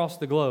all across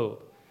the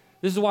globe.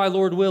 This is why,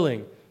 Lord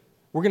willing,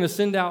 we're going to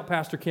send out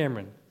Pastor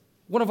Cameron,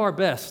 one of our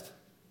best.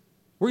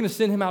 We're going to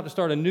send him out to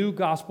start a new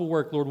gospel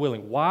work, Lord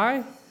willing.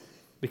 Why?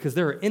 Because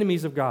there are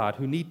enemies of God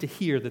who need to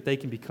hear that they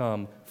can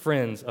become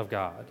friends of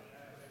God.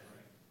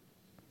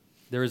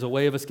 There is a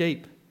way of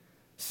escape,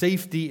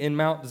 safety in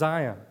Mount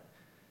Zion.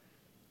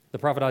 The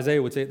prophet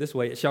Isaiah would say it this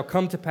way: it shall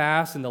come to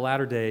pass in the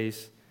latter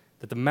days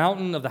that the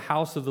mountain of the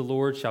house of the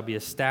Lord shall be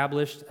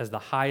established as the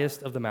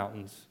highest of the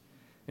mountains,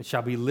 and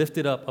shall be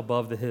lifted up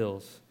above the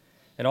hills,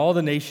 and all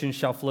the nations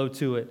shall flow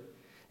to it.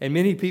 And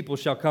many people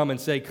shall come and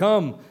say,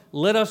 come,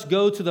 let us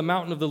go to the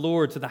mountain of the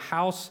Lord, to the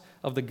house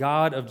of the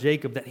God of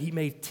Jacob, that he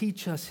may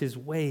teach us his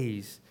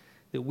ways,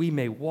 that we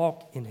may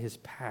walk in his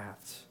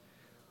paths.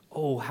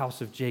 O house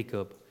of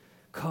Jacob,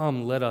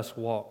 come, let us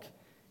walk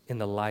in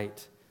the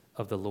light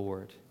of the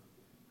Lord.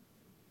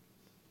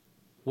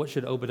 What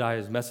should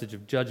Obadiah's message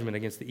of judgment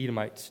against the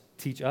Edomites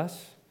teach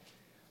us?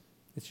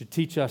 It should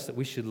teach us that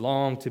we should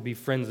long to be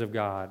friends of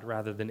God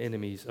rather than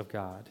enemies of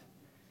God.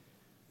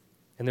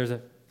 And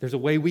there's a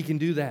way we can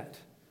do that.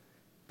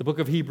 The book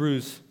of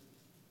Hebrews,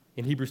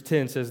 in Hebrews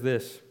 10, says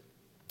this: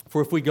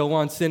 for if we go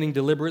on sinning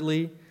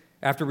deliberately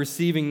after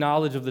receiving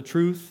knowledge of the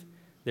truth,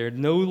 there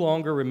no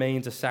longer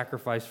remains a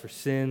sacrifice for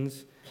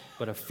sins,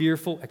 but a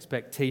fearful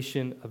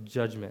expectation of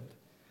judgment.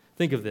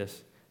 Think of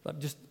this.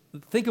 Just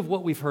think of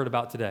what we've heard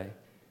about today.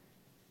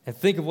 And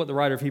think of what the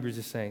writer of Hebrews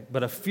is saying.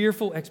 But a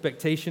fearful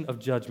expectation of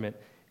judgment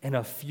and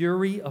a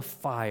fury of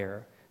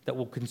fire that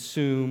will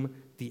consume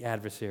the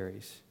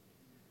adversaries.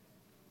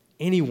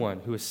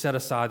 Anyone who has set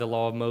aside the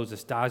law of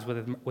Moses dies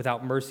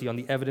without mercy on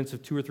the evidence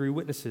of 2 or 3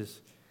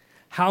 witnesses.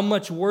 How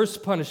much worse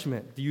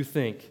punishment, do you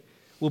think,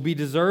 will be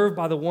deserved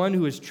by the one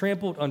who has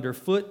trampled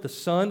underfoot the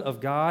Son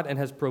of God and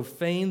has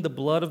profaned the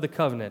blood of the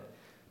covenant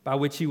by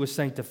which he was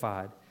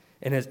sanctified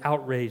and has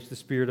outraged the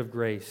Spirit of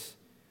grace?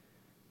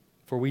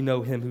 For we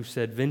know him who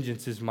said,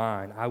 vengeance is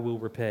mine, I will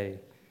repay.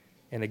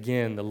 And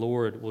again, the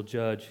Lord will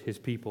judge his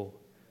people.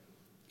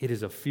 It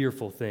is a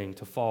fearful thing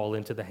to fall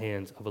into the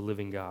hands of a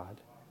living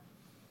God.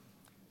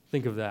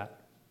 Think of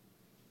that.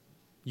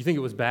 You think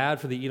it was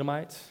bad for the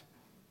Edomites?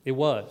 It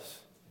was.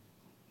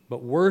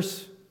 But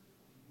worse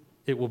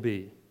it will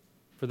be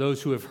for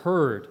those who have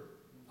heard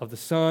of the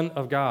Son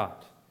of God,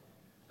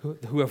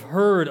 who have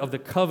heard of the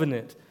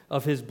covenant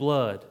of his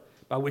blood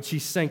by which he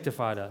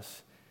sanctified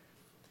us,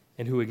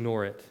 and who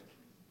ignore it.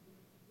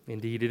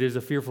 Indeed, it is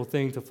a fearful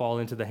thing to fall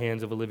into the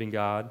hands of a living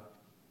God.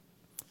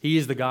 He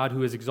is the God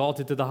who is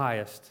exalted to the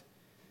highest.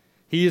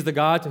 He is the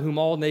God to whom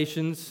all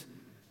nations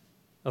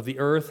of the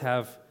earth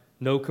have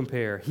no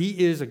compare.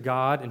 He is a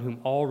God in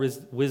whom all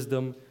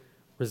wisdom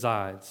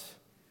resides.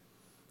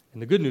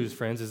 And the good news,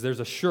 friends, is there's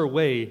a sure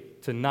way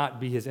to not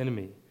be his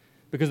enemy.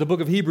 Because the book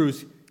of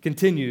Hebrews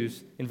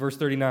continues in verse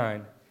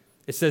 39.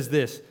 It says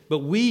this: but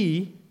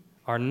we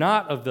are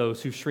not of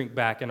those who shrink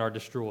back and are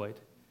destroyed.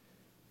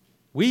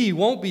 We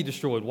won't be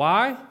destroyed.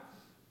 Why?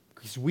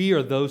 Because we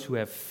are those who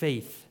have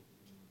faith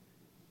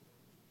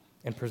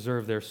and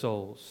preserve their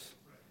souls.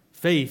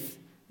 Faith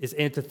is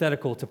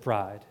antithetical to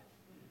pride.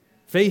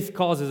 Faith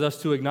causes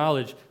us to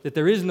acknowledge that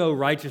there is no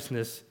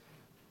righteousness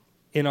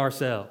in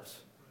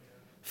ourselves.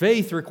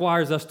 Faith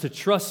requires us to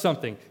trust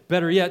something,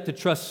 better yet, to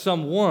trust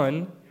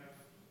someone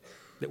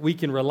that we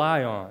can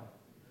rely on.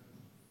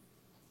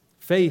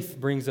 Faith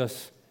brings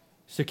us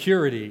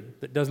security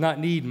that does not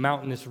need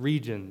mountainous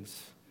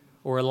regions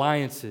or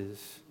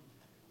alliances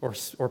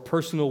or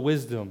personal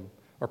wisdom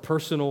or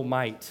personal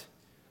might.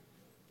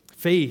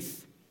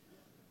 Faith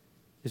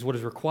is what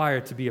is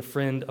required to be a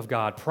friend of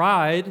God.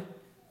 Pride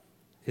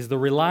is the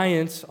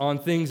reliance on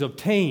things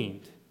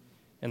obtained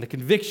and the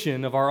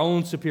conviction of our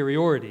own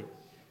superiority.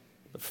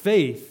 But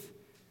faith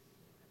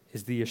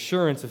is the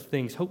assurance of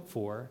things hoped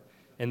for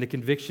and the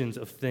convictions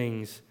of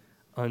things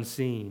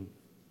unseen.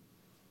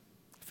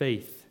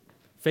 Faith.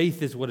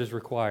 Faith is what is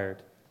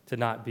required to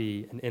not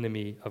be an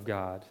enemy of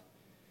God.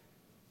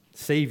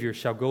 Savior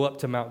shall go up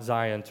to Mount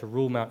Zion to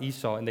rule Mount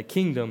Esau, and the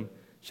kingdom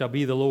shall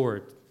be the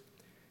Lord.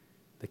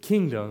 The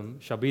kingdom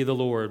shall be the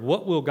Lord.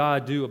 What will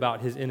God do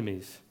about his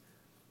enemies?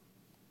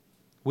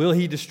 Will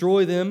he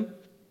destroy them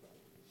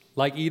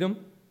like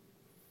Edom?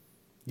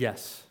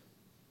 Yes.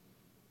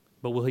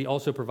 But will he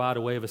also provide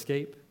a way of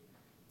escape?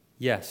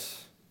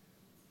 Yes.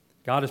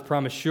 God has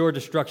promised sure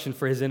destruction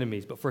for his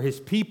enemies, but for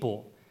his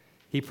people,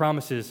 he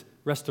promises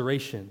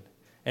restoration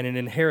and an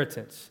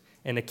inheritance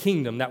and a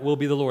kingdom that will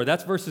be the Lord.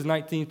 That's verses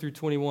 19 through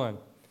 21.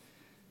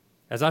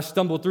 As I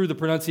stumble through the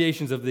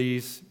pronunciations of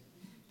these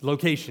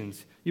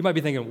locations, you might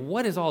be thinking,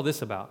 what is all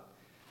this about?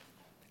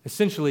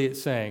 Essentially,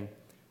 it's saying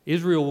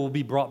Israel will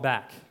be brought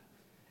back,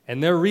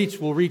 and their reach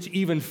will reach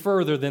even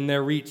further than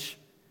their reach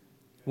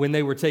when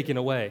they were taken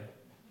away.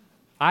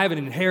 I have an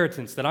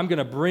inheritance that I'm going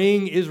to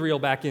bring Israel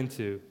back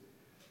into.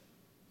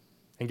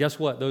 And guess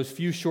what? Those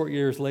few short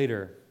years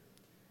later,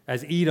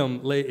 as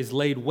Edom is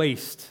laid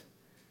waste,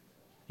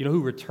 you know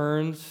who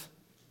returns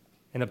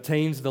and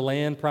obtains the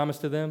land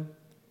promised to them?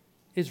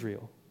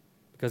 Israel,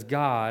 because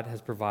God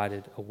has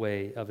provided a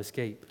way of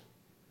escape.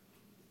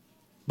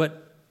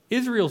 But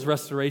Israel's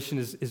restoration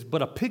is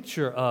but a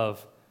picture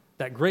of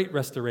that great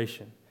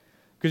restoration.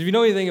 Because if you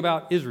know anything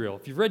about Israel,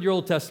 if you've read your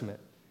Old Testament,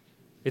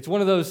 it's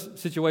one of those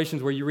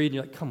situations where you read and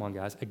you're like, come on,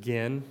 guys,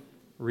 again?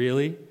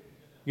 Really? You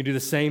can do the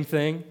same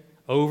thing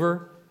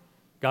over?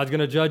 God's going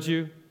to judge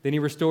you, then he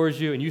restores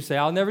you, and you say,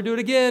 I'll never do it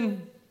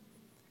again.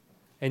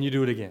 And you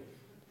do it again.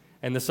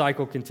 And the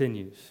cycle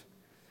continues.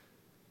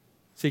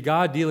 See,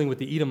 God dealing with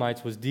the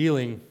Edomites was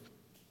dealing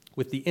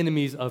with the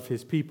enemies of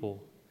his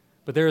people.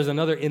 But there is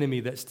another enemy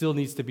that still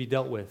needs to be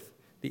dealt with,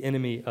 the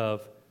enemy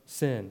of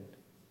sin.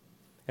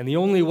 And the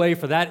only way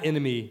for that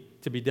enemy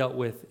to be dealt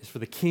with is for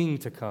the king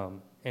to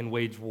come and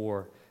wage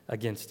war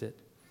against it.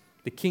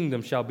 The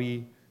kingdom shall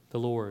be the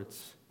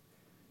Lord's.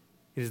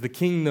 It is the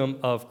kingdom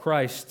of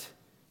Christ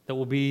that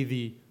will be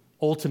the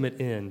ultimate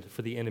end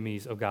for the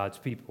enemies of God's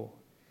people.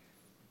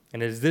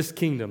 And it is this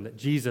kingdom that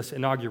Jesus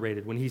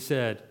inaugurated when he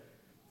said,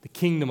 the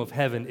kingdom of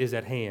heaven is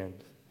at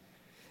hand.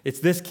 It's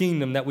this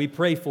kingdom that we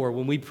pray for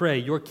when we pray,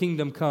 your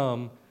kingdom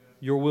come,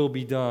 your will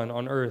be done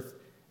on earth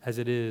as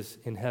it is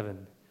in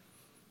heaven.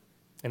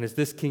 And it's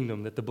this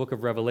kingdom that the book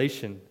of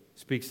Revelation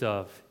speaks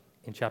of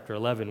in chapter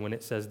 11 when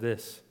it says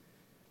this.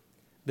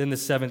 Then the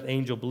seventh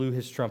angel blew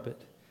his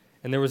trumpet,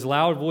 and there was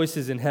loud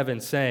voices in heaven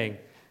saying,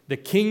 the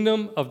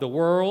kingdom of the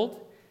world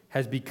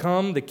has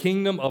become the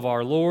kingdom of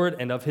our Lord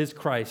and of his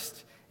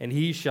Christ, and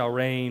he shall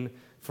reign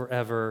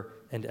forever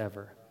and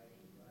ever.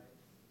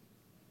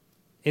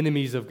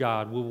 Enemies of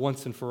God will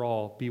once and for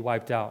all be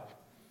wiped out.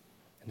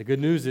 And the good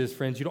news is,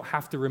 friends, you don't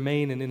have to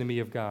remain an enemy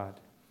of God.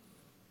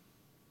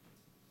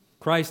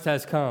 Christ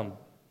has come.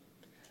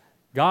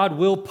 God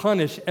will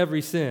punish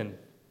every sin.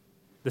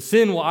 The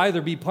sin will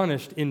either be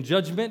punished in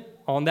judgment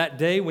on that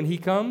day when he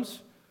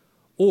comes,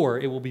 or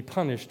it will be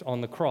punished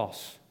on the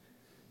cross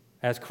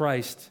as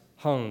Christ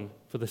hung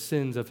for the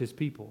sins of his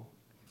people.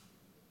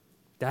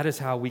 That is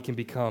how we can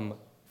become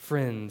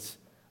friends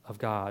of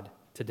God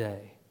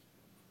today.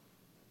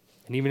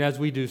 And even as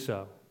we do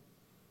so,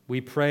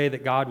 we pray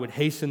that God would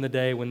hasten the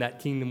day when that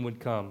kingdom would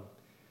come.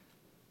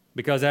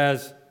 Because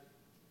as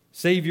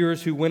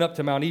saviors who went up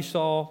to Mount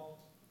Esau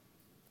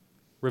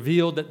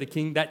revealed that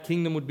that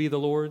kingdom would be the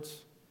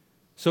Lord's,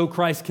 so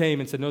Christ came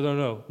and said,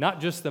 no, not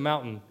just the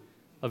mountain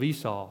of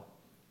Esau.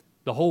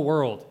 The whole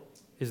world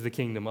is the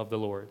kingdom of the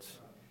Lord's.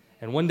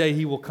 And one day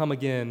he will come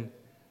again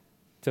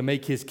to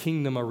make his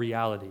kingdom a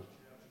reality.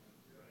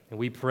 And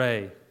we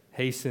pray,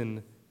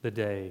 hasten the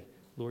day,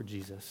 Lord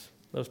Jesus.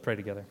 Let us pray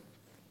together.